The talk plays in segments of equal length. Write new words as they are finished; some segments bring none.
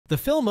The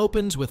film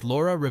opens with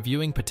Laura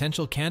reviewing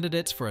potential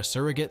candidates for a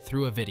surrogate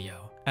through a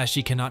video, as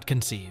she cannot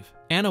conceive.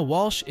 Anna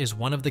Walsh is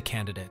one of the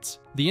candidates.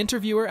 The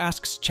interviewer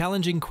asks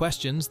challenging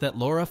questions that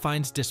Laura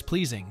finds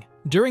displeasing.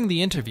 During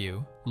the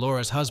interview,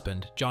 Laura's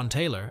husband, John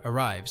Taylor,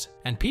 arrives,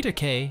 and Peter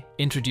Kay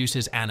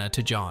introduces Anna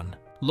to John.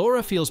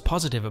 Laura feels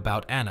positive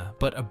about Anna,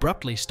 but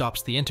abruptly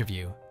stops the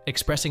interview,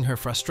 expressing her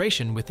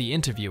frustration with the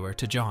interviewer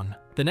to John.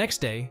 The next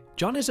day,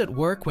 John is at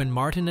work when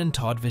Martin and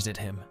Todd visit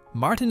him.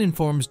 Martin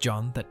informs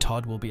John that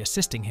Todd will be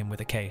assisting him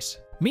with a case.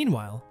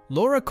 Meanwhile,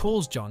 Laura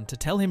calls John to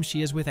tell him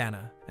she is with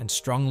Anna and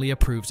strongly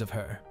approves of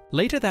her.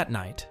 Later that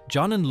night,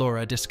 John and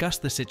Laura discuss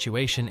the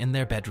situation in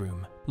their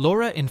bedroom.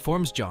 Laura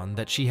informs John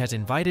that she has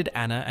invited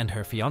Anna and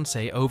her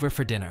fiancé over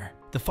for dinner.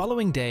 The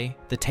following day,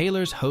 the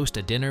Taylors host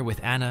a dinner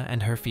with Anna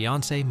and her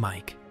fiancé,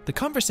 Mike. The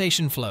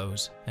conversation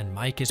flows, and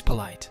Mike is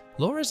polite.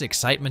 Laura's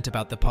excitement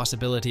about the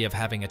possibility of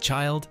having a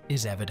child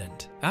is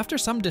evident. After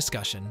some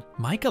discussion,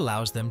 Mike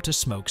allows them to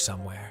smoke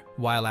somewhere.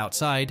 While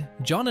outside,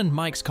 John and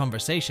Mike's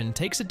conversation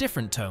takes a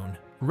different tone,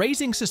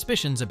 raising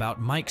suspicions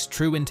about Mike's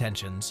true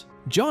intentions.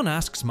 John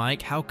asks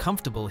Mike how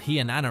comfortable he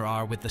and Anna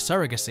are with the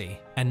surrogacy,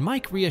 and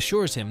Mike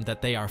reassures him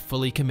that they are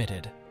fully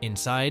committed.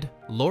 Inside,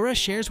 Laura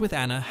shares with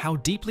Anna how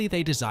deeply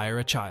they desire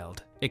a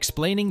child,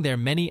 explaining their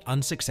many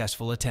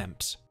unsuccessful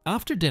attempts.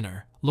 After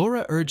dinner,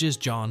 Laura urges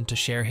John to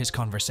share his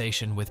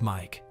conversation with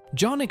Mike.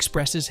 John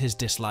expresses his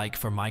dislike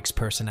for Mike's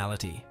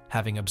personality,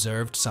 having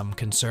observed some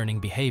concerning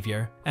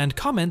behavior, and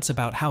comments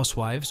about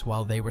housewives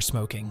while they were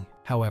smoking.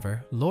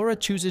 However, Laura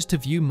chooses to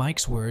view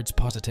Mike's words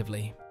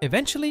positively.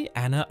 Eventually,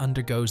 Anna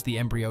undergoes the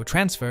embryo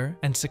transfer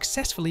and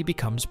successfully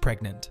becomes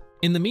pregnant.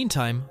 In the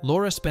meantime,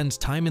 Laura spends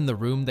time in the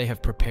room they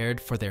have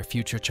prepared for their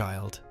future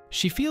child.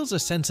 She feels a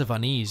sense of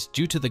unease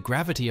due to the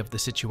gravity of the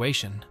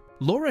situation.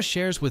 Laura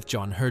shares with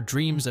John her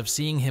dreams of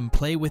seeing him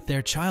play with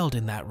their child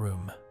in that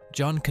room.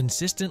 John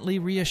consistently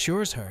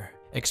reassures her,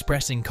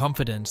 expressing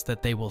confidence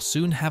that they will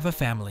soon have a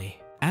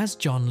family. As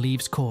John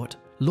leaves court,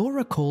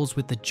 Laura calls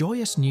with the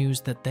joyous news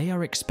that they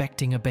are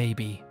expecting a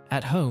baby.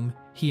 At home,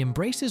 he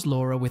embraces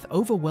Laura with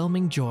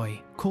overwhelming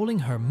joy, calling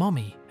her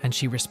mommy, and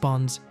she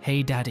responds,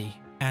 "Hey daddy."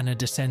 Anna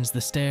descends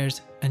the stairs,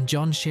 and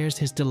John shares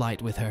his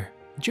delight with her.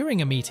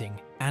 During a meeting,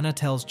 Anna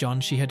tells John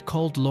she had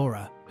called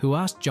Laura, who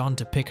asked John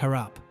to pick her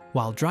up.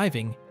 While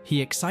driving,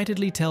 he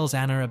excitedly tells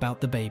Anna about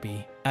the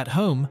baby. At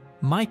home,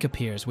 Mike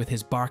appears with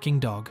his barking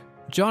dog.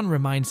 John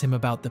reminds him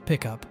about the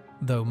pickup,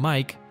 though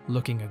Mike,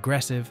 looking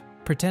aggressive,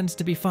 pretends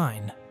to be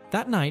fine.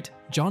 That night,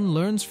 John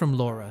learns from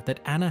Laura that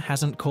Anna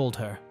hasn't called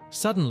her.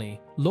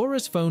 Suddenly,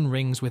 Laura's phone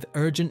rings with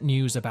urgent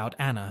news about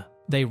Anna.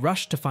 They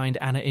rush to find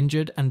Anna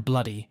injured and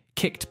bloody,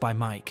 kicked by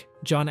Mike.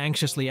 John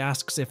anxiously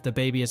asks if the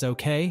baby is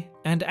okay,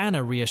 and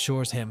Anna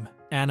reassures him.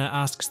 Anna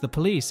asks the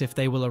police if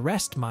they will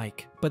arrest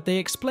Mike, but they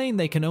explain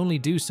they can only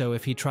do so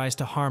if he tries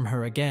to harm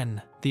her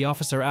again. The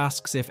officer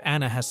asks if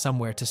Anna has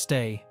somewhere to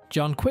stay.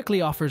 John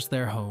quickly offers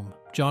their home.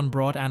 John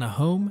brought Anna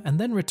home and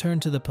then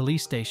returned to the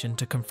police station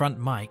to confront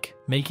Mike,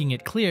 making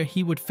it clear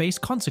he would face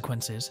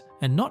consequences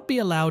and not be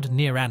allowed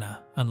near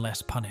Anna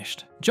unless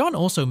punished. John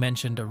also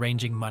mentioned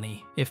arranging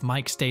money if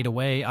Mike stayed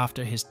away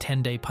after his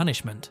 10-day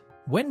punishment.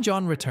 When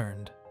John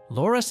returned,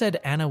 Laura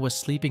said Anna was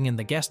sleeping in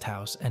the guest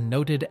house and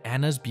noted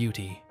Anna's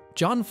beauty.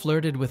 John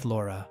flirted with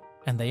Laura,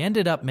 and they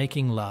ended up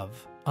making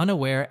love,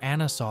 unaware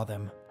Anna saw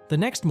them. The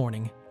next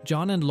morning,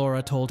 John and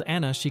Laura told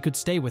Anna she could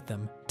stay with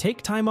them,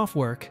 take time off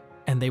work,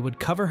 and they would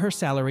cover her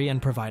salary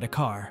and provide a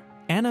car.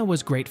 Anna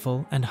was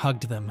grateful and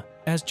hugged them.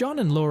 As John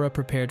and Laura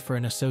prepared for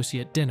an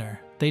associate dinner,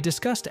 they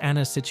discussed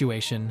Anna's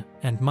situation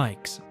and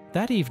Mike's.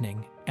 That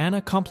evening,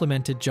 Anna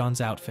complimented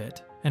John's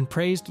outfit and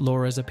praised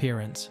Laura's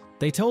appearance.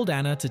 They told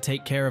Anna to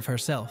take care of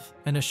herself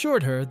and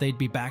assured her they'd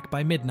be back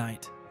by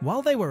midnight.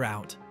 While they were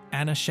out,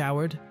 Anna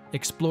showered,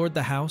 explored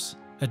the house,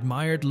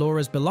 admired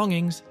Laura's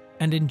belongings,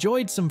 and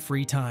enjoyed some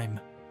free time.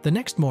 The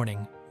next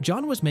morning,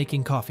 John was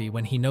making coffee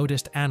when he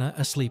noticed Anna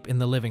asleep in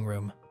the living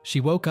room. She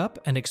woke up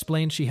and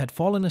explained she had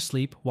fallen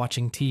asleep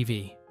watching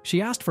TV.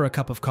 She asked for a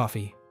cup of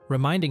coffee,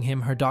 reminding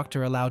him her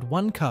doctor allowed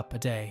 1 cup a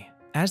day.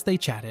 As they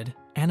chatted,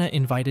 Anna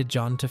invited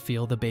John to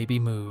feel the baby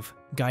move,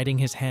 guiding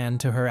his hand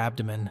to her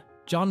abdomen.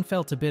 John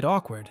felt a bit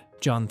awkward.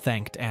 John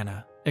thanked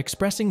Anna,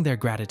 expressing their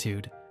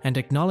gratitude and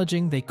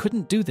acknowledging they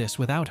couldn't do this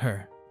without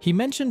her. He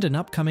mentioned an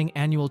upcoming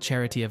annual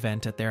charity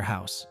event at their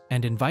house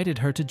and invited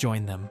her to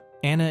join them.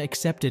 Anna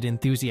accepted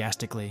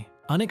enthusiastically.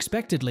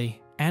 Unexpectedly,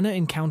 Anna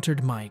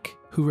encountered Mike,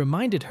 who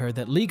reminded her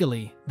that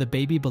legally, the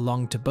baby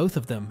belonged to both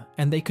of them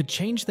and they could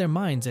change their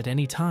minds at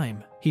any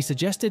time. He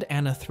suggested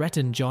Anna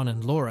threaten John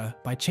and Laura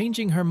by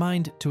changing her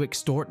mind to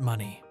extort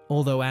money.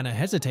 Although Anna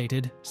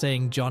hesitated,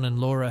 saying John and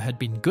Laura had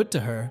been good to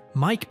her,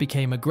 Mike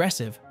became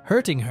aggressive,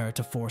 hurting her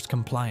to force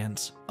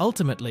compliance.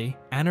 Ultimately,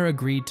 Anna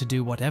agreed to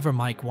do whatever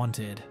Mike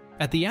wanted.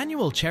 At the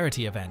annual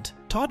charity event,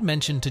 Todd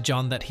mentioned to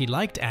John that he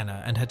liked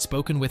Anna and had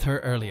spoken with her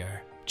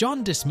earlier.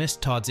 John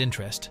dismissed Todd's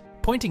interest,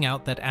 pointing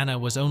out that Anna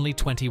was only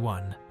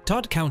 21.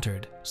 Todd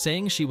countered,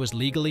 saying she was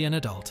legally an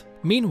adult.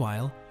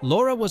 Meanwhile,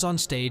 Laura was on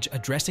stage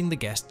addressing the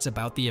guests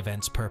about the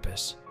event's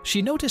purpose.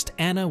 She noticed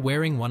Anna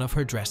wearing one of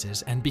her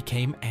dresses and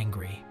became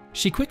angry.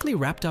 She quickly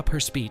wrapped up her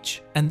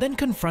speech and then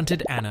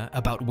confronted Anna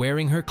about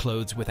wearing her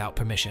clothes without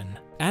permission.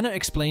 Anna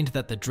explained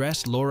that the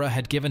dress Laura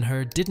had given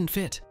her didn't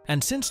fit,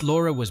 and since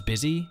Laura was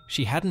busy,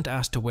 she hadn't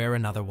asked to wear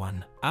another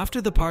one.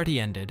 After the party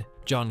ended,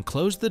 John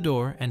closed the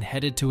door and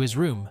headed to his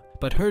room,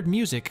 but heard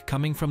music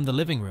coming from the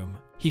living room.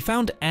 He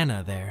found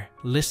Anna there,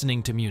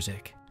 listening to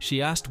music.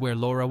 She asked where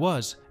Laura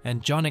was,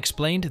 and John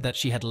explained that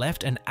she had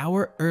left an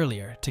hour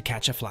earlier to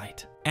catch a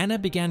flight. Anna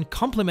began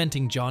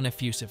complimenting John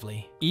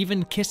effusively,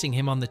 even kissing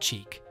him on the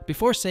cheek,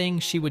 before saying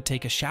she would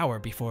take a shower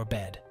before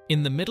bed.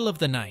 In the middle of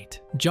the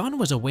night, John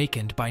was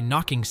awakened by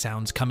knocking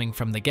sounds coming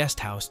from the guest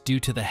house due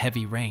to the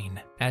heavy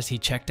rain. As he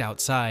checked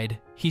outside,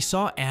 he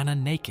saw Anna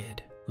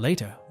naked.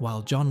 Later,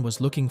 while John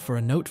was looking for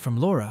a note from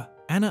Laura,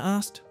 Anna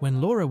asked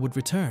when Laura would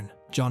return.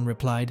 John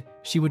replied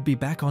she would be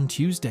back on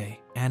Tuesday.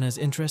 Anna's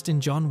interest in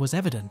John was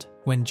evident.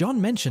 When John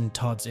mentioned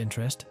Todd's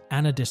interest,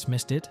 Anna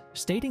dismissed it,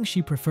 stating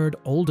she preferred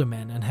older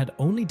men and had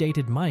only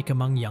dated Mike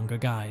among younger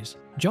guys.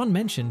 John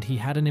mentioned he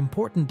had an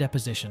important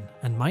deposition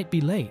and might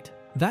be late.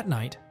 That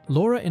night,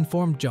 Laura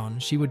informed John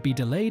she would be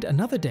delayed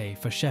another day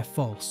for Chef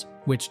False,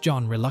 which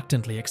John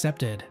reluctantly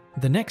accepted.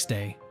 The next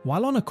day,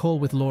 while on a call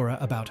with Laura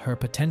about her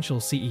potential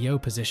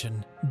CEO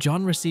position,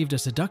 John received a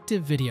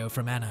seductive video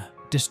from Anna.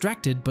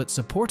 Distracted but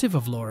supportive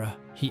of Laura,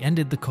 he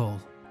ended the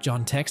call.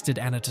 John texted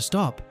Anna to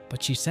stop,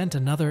 but she sent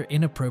another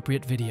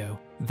inappropriate video.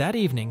 That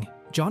evening,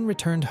 John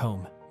returned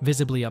home,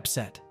 visibly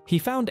upset. He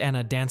found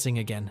Anna dancing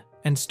again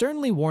and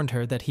sternly warned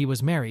her that he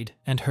was married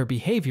and her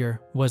behavior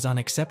was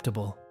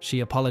unacceptable. She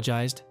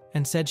apologized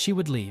and said she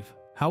would leave.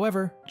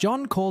 However,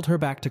 John called her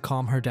back to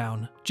calm her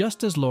down,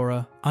 just as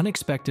Laura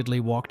unexpectedly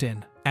walked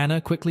in.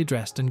 Anna quickly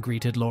dressed and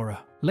greeted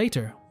Laura.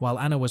 Later, while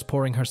Anna was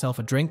pouring herself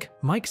a drink,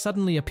 Mike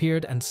suddenly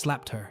appeared and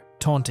slapped her,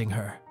 taunting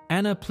her.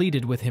 Anna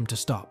pleaded with him to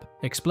stop,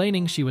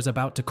 explaining she was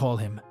about to call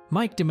him.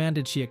 Mike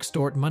demanded she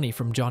extort money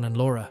from John and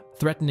Laura,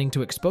 threatening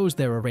to expose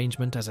their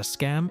arrangement as a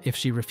scam if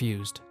she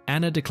refused.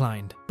 Anna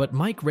declined, but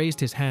Mike raised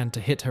his hand to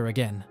hit her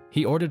again.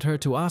 He ordered her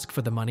to ask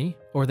for the money,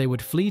 or they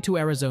would flee to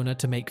Arizona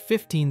to make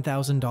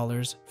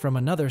 $15,000 from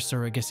another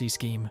surrogacy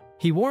scheme.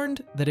 He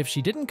warned that if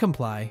she didn't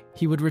comply,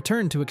 he would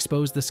return to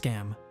expose the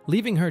scam,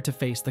 leaving her to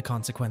face the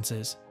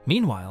consequences.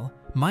 Meanwhile,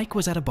 Mike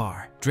was at a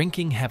bar,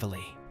 drinking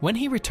heavily. When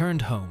he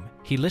returned home,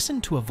 he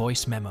listened to a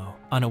voice memo,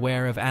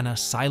 unaware of Anna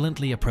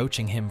silently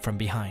approaching him from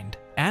behind.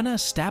 Anna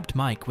stabbed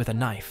Mike with a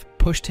knife,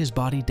 pushed his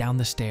body down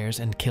the stairs,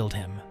 and killed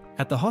him.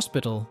 At the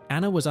hospital,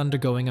 Anna was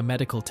undergoing a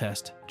medical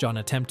test. John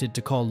attempted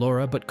to call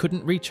Laura but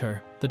couldn't reach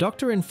her. The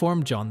doctor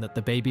informed John that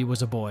the baby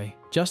was a boy.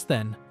 Just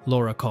then,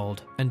 Laura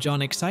called, and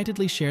John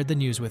excitedly shared the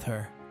news with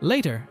her.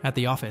 Later, at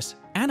the office,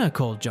 Anna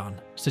called John,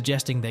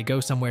 suggesting they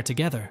go somewhere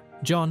together.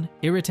 John,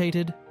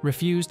 irritated,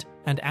 refused,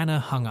 and Anna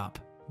hung up.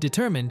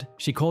 Determined,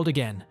 she called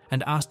again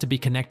and asked to be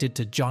connected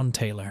to John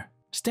Taylor.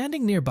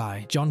 Standing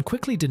nearby, John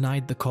quickly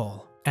denied the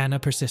call. Anna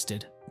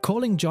persisted,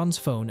 calling John's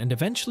phone and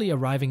eventually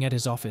arriving at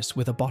his office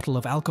with a bottle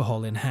of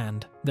alcohol in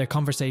hand. Their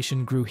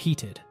conversation grew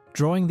heated,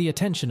 drawing the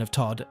attention of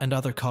Todd and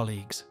other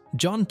colleagues.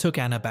 John took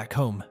Anna back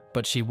home,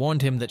 but she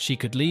warned him that she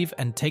could leave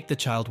and take the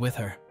child with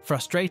her.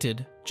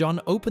 Frustrated, John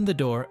opened the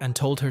door and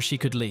told her she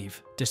could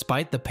leave,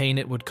 despite the pain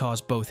it would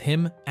cause both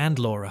him and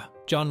Laura.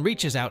 John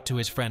reaches out to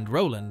his friend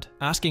Roland,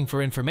 asking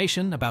for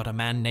information about a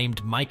man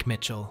named Mike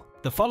Mitchell.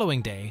 The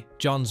following day,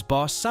 John's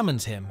boss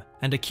summons him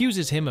and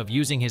accuses him of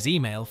using his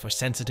email for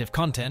sensitive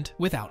content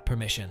without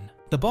permission.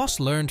 The boss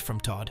learned from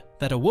Todd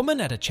that a woman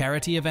at a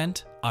charity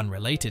event,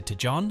 unrelated to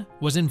John,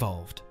 was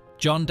involved.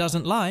 John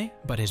doesn't lie,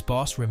 but his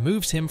boss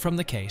removes him from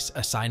the case,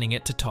 assigning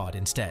it to Todd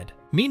instead.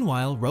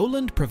 Meanwhile,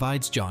 Roland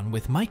provides John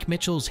with Mike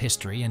Mitchell's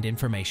history and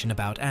information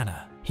about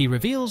Anna. He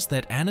reveals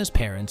that Anna's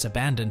parents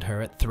abandoned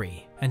her at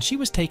 3, and she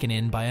was taken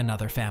in by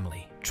another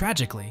family.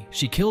 Tragically,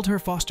 she killed her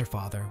foster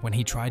father when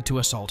he tried to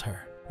assault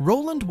her.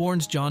 Roland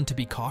warns John to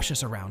be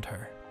cautious around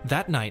her.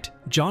 That night,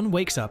 John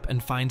wakes up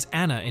and finds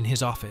Anna in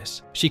his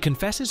office. She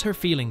confesses her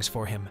feelings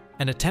for him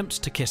and attempts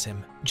to kiss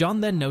him.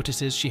 John then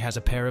notices she has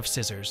a pair of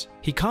scissors.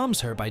 He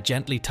calms her by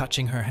gently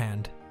touching her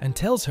hand and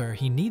tells her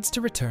he needs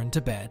to return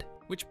to bed,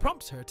 which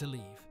prompts her to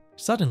leave.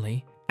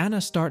 Suddenly, Anna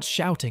starts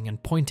shouting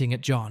and pointing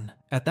at John.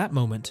 At that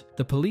moment,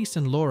 the police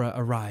and Laura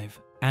arrive.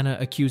 Anna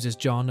accuses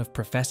John of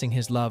professing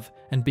his love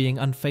and being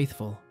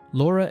unfaithful.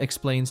 Laura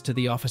explains to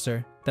the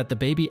officer that the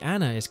baby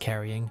Anna is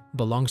carrying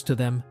belongs to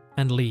them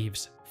and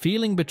leaves.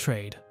 Feeling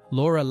betrayed,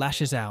 Laura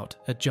lashes out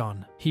at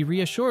John. He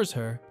reassures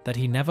her that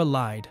he never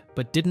lied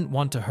but didn't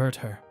want to hurt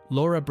her.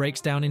 Laura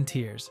breaks down in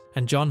tears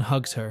and John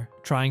hugs her,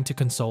 trying to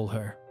console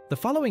her. The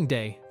following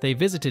day, they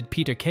visited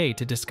Peter Kay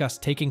to discuss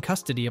taking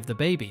custody of the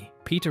baby.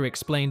 Peter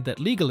explained that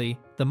legally,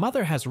 the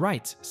mother has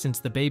rights since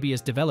the baby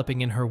is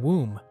developing in her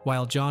womb.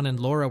 While John and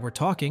Laura were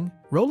talking,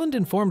 Roland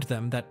informed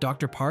them that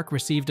Dr. Park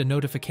received a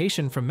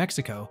notification from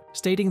Mexico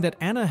stating that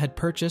Anna had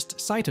purchased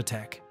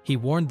Cytotec. He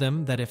warned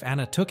them that if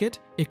Anna took it,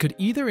 it could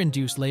either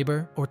induce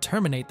labor or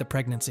terminate the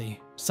pregnancy.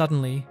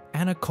 Suddenly,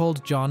 Anna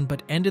called John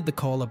but ended the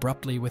call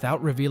abruptly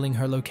without revealing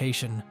her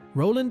location.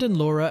 Roland and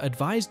Laura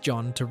advised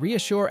John to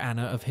reassure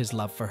Anna of his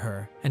love for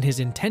her and his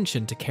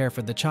intention to care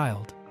for the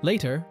child.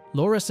 Later,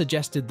 Laura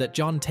suggested that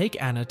John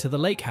take Anna to the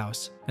lake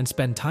house and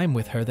spend time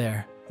with her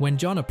there. When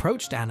John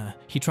approached Anna,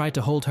 he tried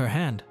to hold her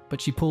hand,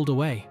 but she pulled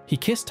away. He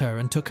kissed her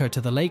and took her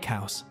to the lake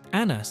house.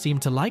 Anna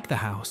seemed to like the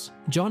house.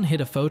 John hid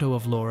a photo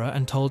of Laura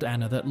and told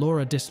Anna that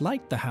Laura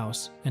disliked the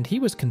house, and he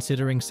was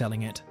considering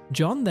selling it.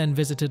 John then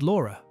visited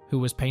Laura, who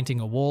was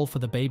painting a wall for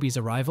the baby's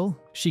arrival.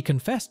 She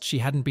confessed she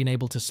hadn't been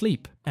able to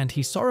sleep, and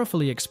he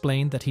sorrowfully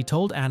explained that he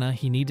told Anna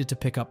he needed to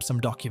pick up some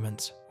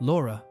documents.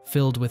 Laura,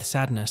 filled with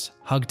sadness,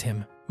 hugged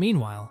him.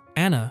 Meanwhile,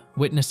 Anna,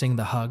 witnessing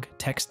the hug,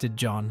 texted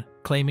John,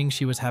 claiming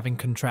she was having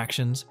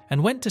contractions,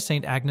 and went to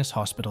St. Agnes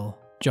Hospital.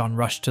 John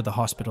rushed to the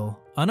hospital,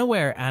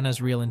 unaware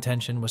Anna's real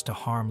intention was to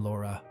harm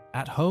Laura.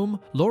 At home,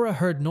 Laura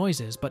heard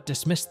noises but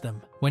dismissed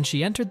them. When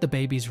she entered the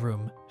baby's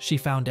room, she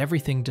found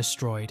everything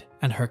destroyed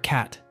and her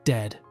cat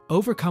dead.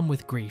 Overcome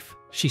with grief,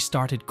 she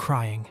started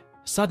crying.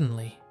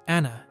 Suddenly,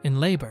 Anna, in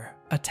labor,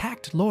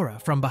 attacked Laura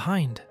from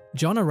behind.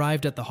 John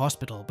arrived at the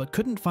hospital but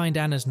couldn't find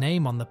Anna's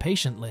name on the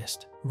patient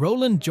list.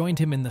 Roland joined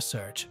him in the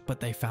search, but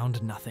they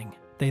found nothing.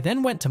 They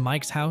then went to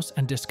Mike's house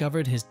and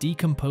discovered his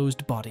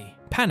decomposed body.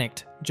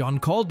 Panicked, John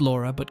called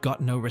Laura but got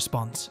no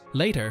response.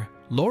 Later,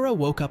 Laura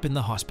woke up in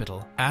the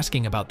hospital,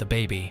 asking about the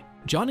baby.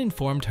 John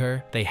informed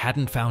her they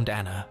hadn't found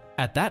Anna.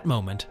 At that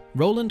moment,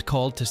 Roland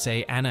called to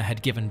say Anna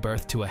had given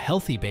birth to a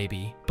healthy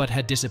baby, but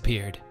had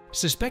disappeared.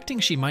 Suspecting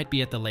she might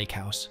be at the lake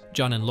house,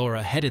 John and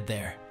Laura headed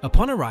there.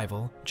 Upon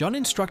arrival, John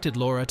instructed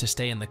Laura to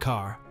stay in the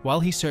car while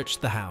he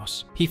searched the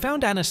house. He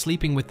found Anna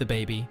sleeping with the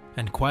baby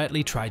and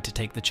quietly tried to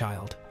take the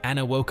child.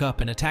 Anna woke up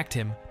and attacked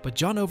him, but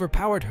John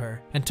overpowered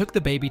her and took the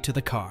baby to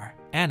the car.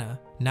 Anna,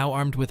 now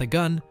armed with a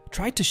gun,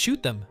 tried to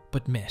shoot them,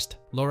 but missed.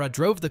 Laura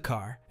drove the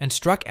car and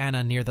struck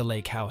Anna near the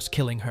lake house,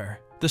 killing her.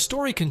 The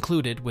story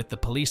concluded with the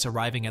police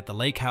arriving at the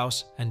lake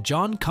house and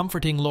John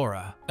comforting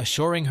Laura,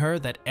 assuring her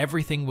that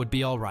everything would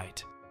be all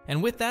right.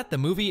 And with that, the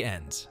movie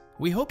ends.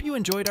 We hope you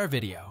enjoyed our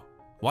video.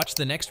 Watch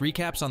the next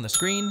recaps on the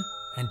screen,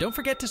 and don't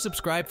forget to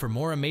subscribe for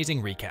more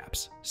amazing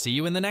recaps. See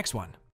you in the next one.